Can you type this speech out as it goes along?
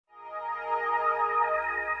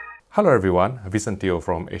Hello everyone, Vicentio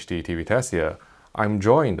from HDTV Test here. I'm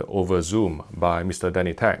joined over Zoom by Mr.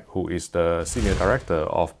 Danny Tack, who is the Senior Director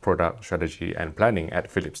of Product Strategy and Planning at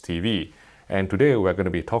Philips TV. And today we're going to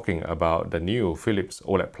be talking about the new Philips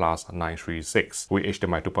OLED+936 with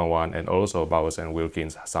HDMI 2.1 and also Bowers &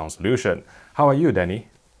 Wilkins sound solution. How are you, Danny?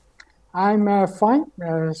 I'm fine,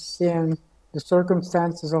 seeing the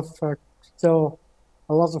circumstances of still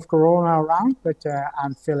a lot of corona around, but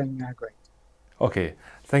I'm feeling great. Okay,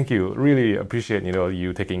 thank you. Really appreciate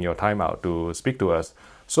you taking your time out to speak to us.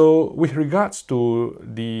 So with regards to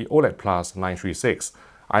the OLED+936,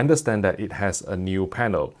 I understand that it has a new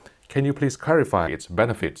panel. Can you please clarify its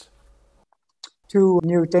benefits? Two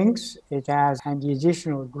new things. It has an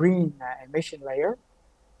additional green emission layer,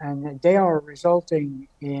 and they are resulting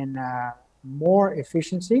in more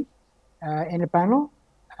efficiency in the panel,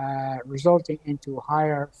 resulting into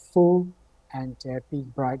higher full and peak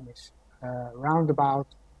brightness, around about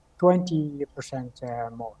 20%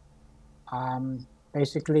 more.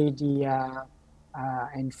 Basically,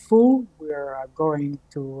 in full, we're going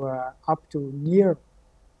to up to near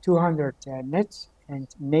 200 nits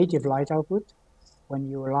and native light output. When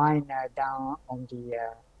you line down on the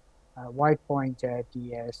white point, the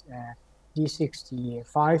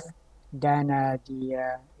D65, then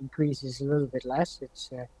the increase is a little bit less.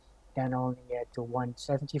 It's then only to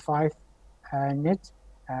 175 nit.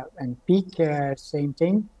 And peak, same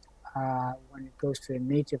thing. When it goes to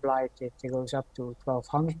native light, it goes up to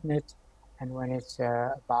 1200 nit. And when it's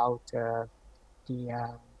about the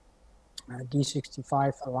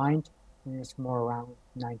D65 aligned, and it's more around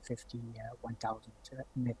 950, 1000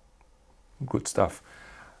 nit. Good stuff.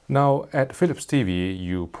 Now, at Philips TV,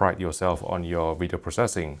 you pride yourself on your video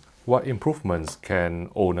processing. What improvements can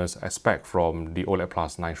owners expect from the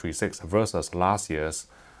OLED+936 versus last year's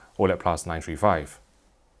OLED+935?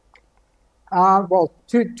 Well,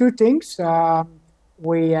 two things.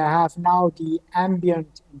 We have now the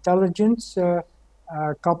ambient intelligence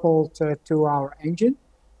coupled to our engine.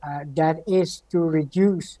 That is to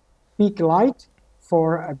reduce peak light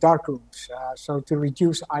for dark rooms, so to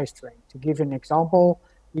reduce eye strain. To give an example,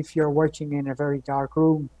 if you're watching in a very dark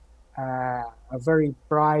room, a very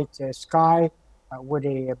bright sky with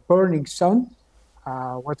a burning sun,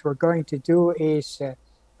 what we're going to do is,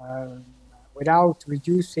 without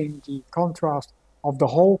reducing the contrast of the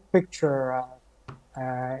whole picture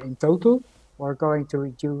in total, we're going to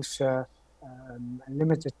reduce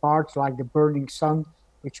limited parts like the burning sun,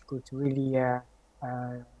 which could really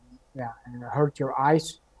hurt your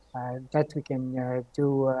eyes. That we can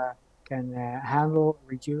handle,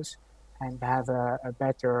 reduce, and have a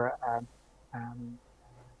better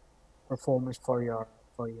performance for your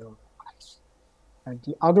eyes. And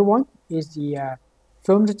the other one is the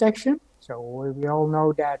film detection. So we all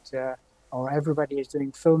know that, or everybody is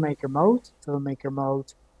doing filmmaker mode. Filmmaker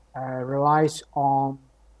mode relies on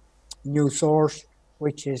new source,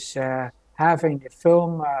 which is having the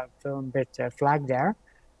film bit flag there,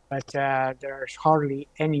 but there's hardly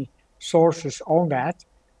any sources on that.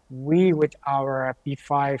 We, with our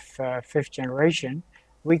P5 5th generation,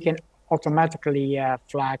 we can automatically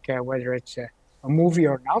flag whether it's a movie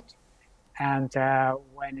or not, and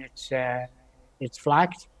when it's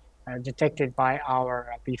flagged, detected by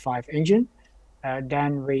our P5 engine,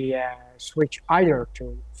 then we switch either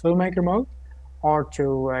to filmmaker mode or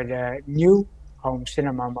to the new home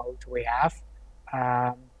cinema mode we have.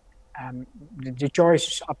 The choice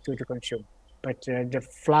is up to the consumer, but the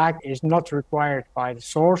flag is not required by the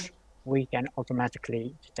source. We can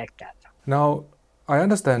automatically detect that. Now, I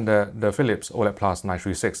understand that the Philips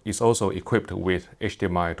OLED+936 is also equipped with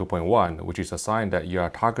HDMI 2.1, which is a sign that you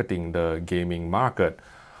are targeting the gaming market.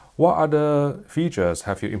 What other features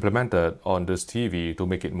have you implemented on this TV to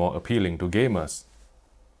make it more appealing to gamers?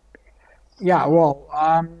 Yeah, well,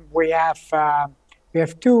 we have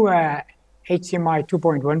two HDMI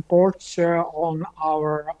 2.1 ports on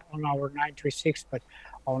our 936, but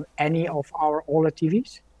on any of our OLED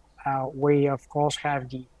TVs. We of course have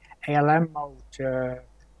the ALM mode,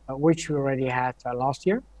 which we already had last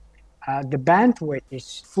year. The bandwidth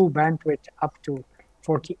is full bandwidth up to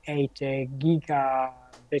 48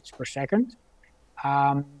 gigabits per second.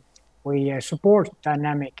 We support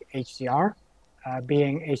dynamic HDR,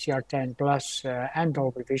 being HDR10 Plus and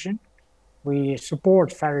Dolby Vision. We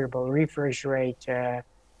support variable refresh rate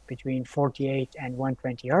between 48 and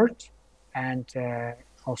 120 Hz, and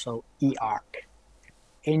also eARC.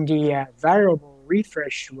 In the variable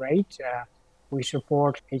refresh rate, we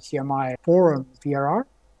support HDMI Forum VRR,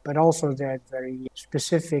 but also the very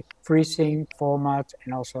specific Freesync format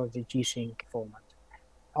and also the G-SYNC format.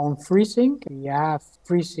 On Freesync, we have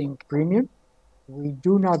Freesync Premium, We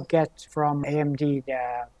do not get from AMD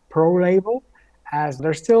the Pro label, as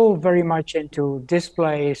they're still very much into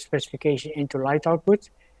display specification into light output.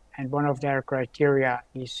 And one of their criteria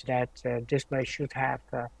is that display should have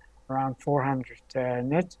around 400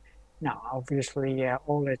 nit. Now, obviously,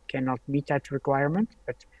 OLED cannot meet that requirement,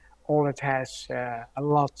 but OLED has a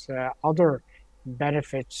lot other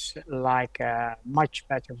benefits like much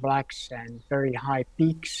better blacks and very high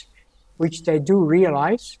peaks, which they do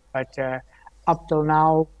realize, but up till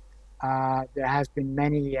now, there has been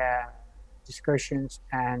many discussions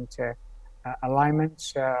and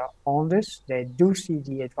alignments on this. They do see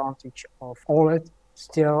the advantage of OLED.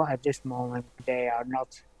 Still, at this moment, they are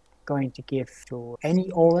not going to give to any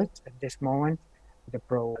OLED at this moment the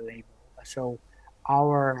Pro label. So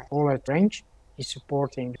our OLED range is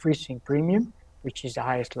supporting Freesync Premium, which is the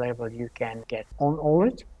highest level you can get on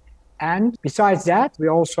OLED. And besides that, we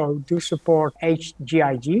also do support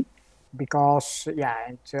HGIG because, yeah,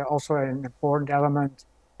 it's also an important element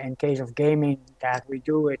in case of gaming that we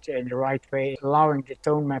do it in the right way, allowing the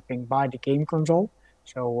tone mapping by the game console.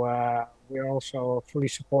 So we're also fully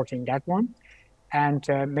supporting that one. And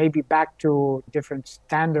maybe back to different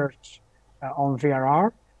standards on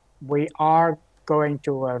VRR, we are going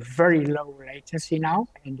to a very low latency now.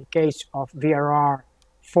 In the case of VRR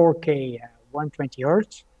 4K 120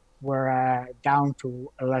 Hertz, we're down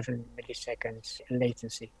to 11 milliseconds in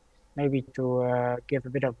latency. Maybe to give a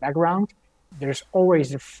bit of background, there's always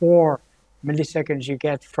the 4 milliseconds you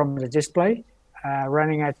get from the display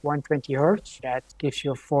running at 120 Hertz. That gives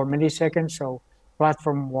you 4 milliseconds. So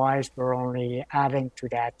platform-wise, we're only adding to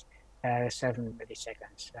that 7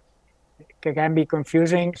 milliseconds. It can be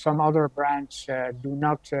confusing. Some other brands do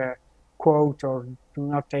not quote or do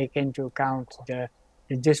not take into account the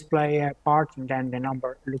display part, and then the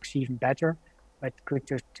number looks even better. But good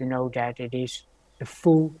to know that it is the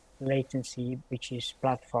full latency, which is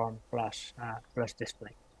platform plus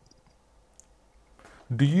display.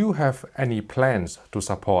 Do you have any plans to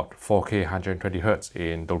support 4K 120 Hz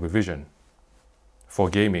in Dolby Vision for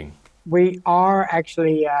gaming? We are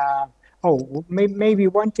actually, maybe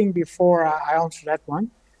one thing before I answer that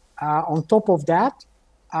one. On top of that,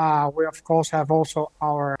 we of course have also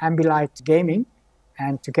our Ambilight Gaming,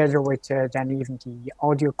 and together with then even the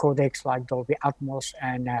audio codecs like Dolby Atmos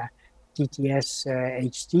and TTS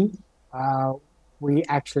HD, we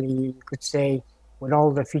actually could say with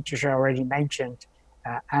all the features I already mentioned,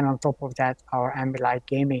 and on top of that, our Ambilight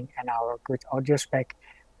Gaming and our good audio spec,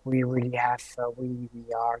 we really have, we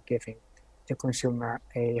are giving the consumer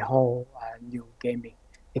a whole new gaming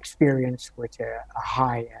experience with a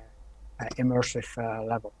high immersive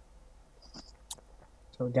level.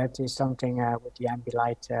 So that is something with the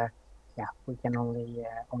Ambilight, we can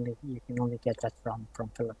you can only get that from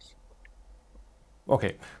Philips.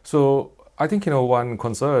 Okay, so I think one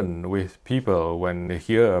concern with people when they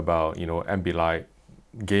hear about Ambilight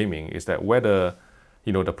Gaming is that whether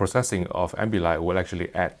the processing of Ambilight will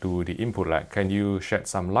actually add to the input lag. Can you shed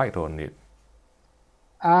some light on it?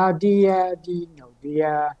 The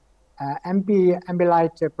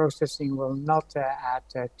Ambilight processing will not add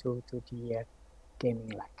to the gaming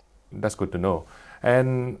lag. That's good to know.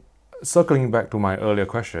 And circling back to my earlier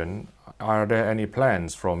question, are there any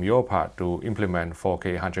plans from your part to implement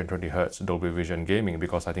 4K 120 Hz Dolby Vision gaming?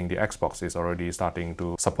 Because I think the Xbox is already starting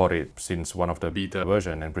to support it since one of the beta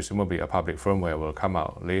version, and presumably a public firmware will come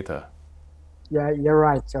out later. Yeah, you're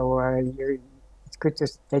right. So it's good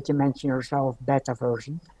that you mention yourself beta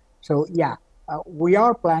version. So yeah, we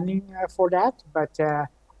are planning for that, but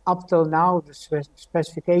up till now, the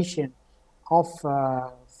specification of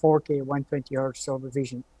 4K 120 Hz Dolby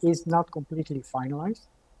Vision is not completely finalized.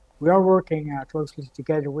 We are working closely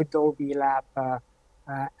together with Dolby Lab,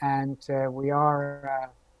 and we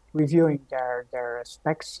are reviewing their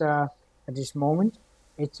specs at this moment.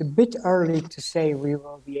 It's a bit early to say we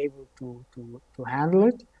will be able to handle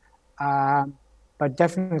it, but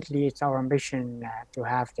definitely it's our ambition to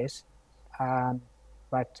have this.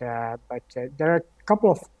 But there are a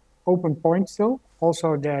couple of open points still.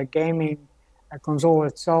 Also, the gaming console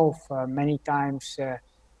itself many times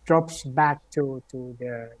drops back to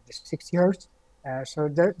the 60 Hertz. So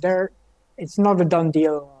it's not a done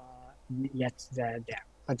deal yet there.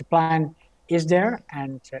 But the plan is there,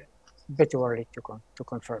 and a bit too early to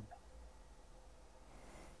confirm that.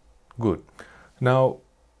 Good. Now,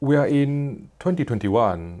 we are in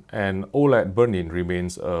 2021, and OLED burning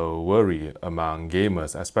remains a worry among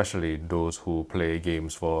gamers, especially those who play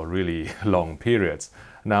games for really long periods.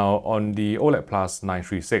 Now, on the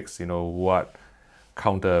OLED+936, what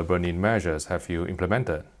counter burning measures have you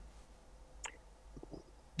implemented?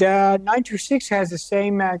 The 936 has the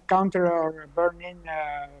same counter or burn-in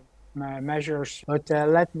measures, but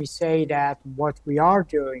let me say that what we are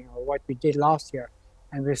doing, or what we did last year,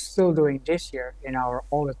 and we're still doing this year in our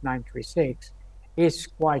OLED 936, is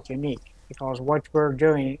quite unique, because what we're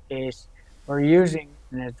doing is we're using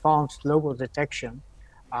an advanced local detection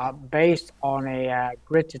based on a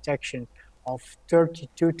grid detection of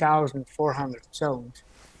 32,400 zones,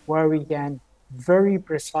 where we can very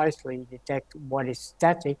precisely detect what is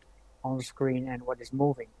static on the screen and what is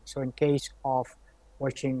moving. So in case of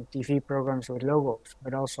watching TV programs with logos,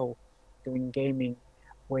 but also doing gaming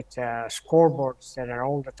with scoreboards that are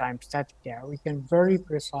all the time static there, we can very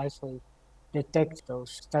precisely detect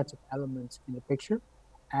those static elements in the picture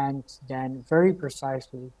and then very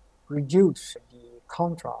precisely reduce the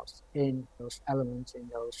contrast in those elements, in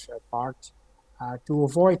those parts, to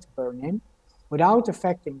avoid burn-in, without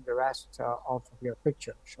affecting the rest of your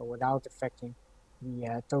picture, so without affecting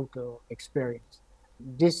the total experience.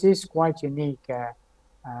 This is quite unique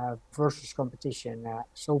versus competition.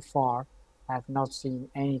 So far, I have not seen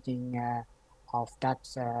anything of that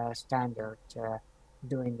standard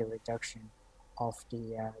doing the reduction of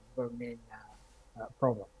the burn-in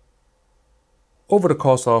problem. Over the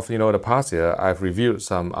course of the past year, I've reviewed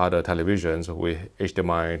some other televisions with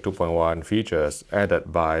HDMI 2.1 features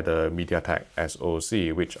added by the MediaTek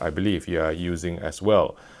SoC, which I believe you are using as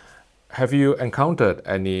well. Have you encountered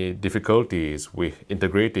any difficulties with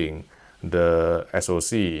integrating the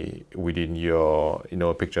SoC within your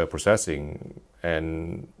picture processing,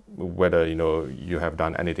 and whether you have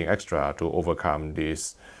done anything extra to overcome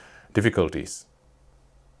these difficulties?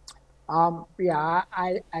 Yeah,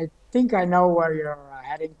 I think I know where you're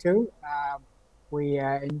heading to. We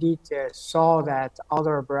indeed saw that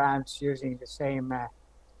other brands using the same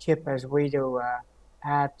chip as we do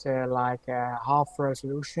had like half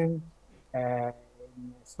resolution. In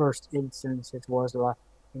the first instance, it was like,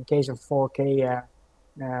 in case of 4K,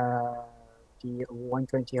 the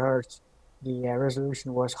 120 Hertz, the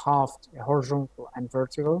resolution was halved horizontal and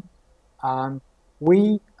vertical.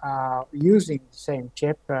 We are using the same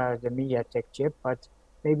chip, the MediaTek chip, but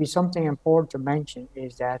maybe something important to mention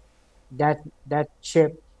is that that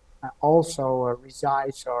chip also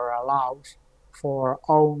resides or allows for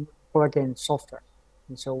own plug-in software.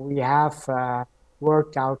 And so we have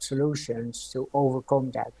worked out solutions to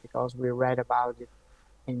overcome that, because we read about it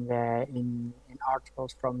in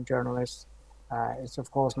articles from journalists. It's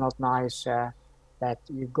of course not nice that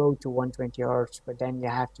you go to 120 Hertz, but then you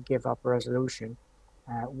have to give up resolution.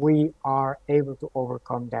 We are able to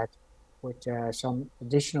overcome that with some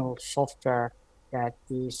additional software that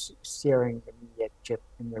is steering the media chip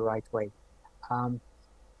in the right way.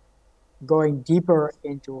 Going deeper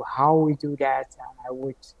into how we do that, I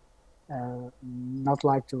would not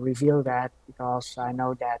like to reveal that, because I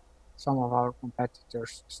know that some of our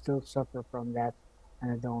competitors still suffer from that,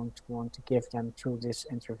 and I don't want to give them through this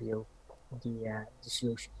interview the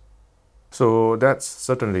solution. So that's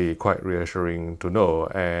certainly quite reassuring to know,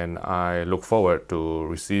 and I look forward to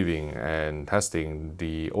receiving and testing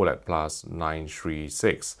the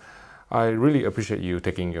OLED+936. I really appreciate you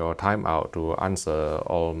taking your time out to answer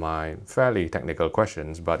all my fairly technical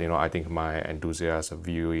questions, but I think my enthusiast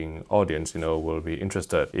viewing audience will be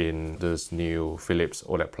interested in this new Philips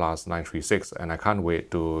OLED+936, and I can't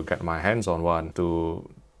wait to get my hands on one to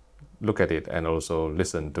look at it and also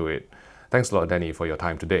listen to it. Thanks a lot, Danny, for your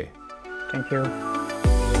time today. Thank you.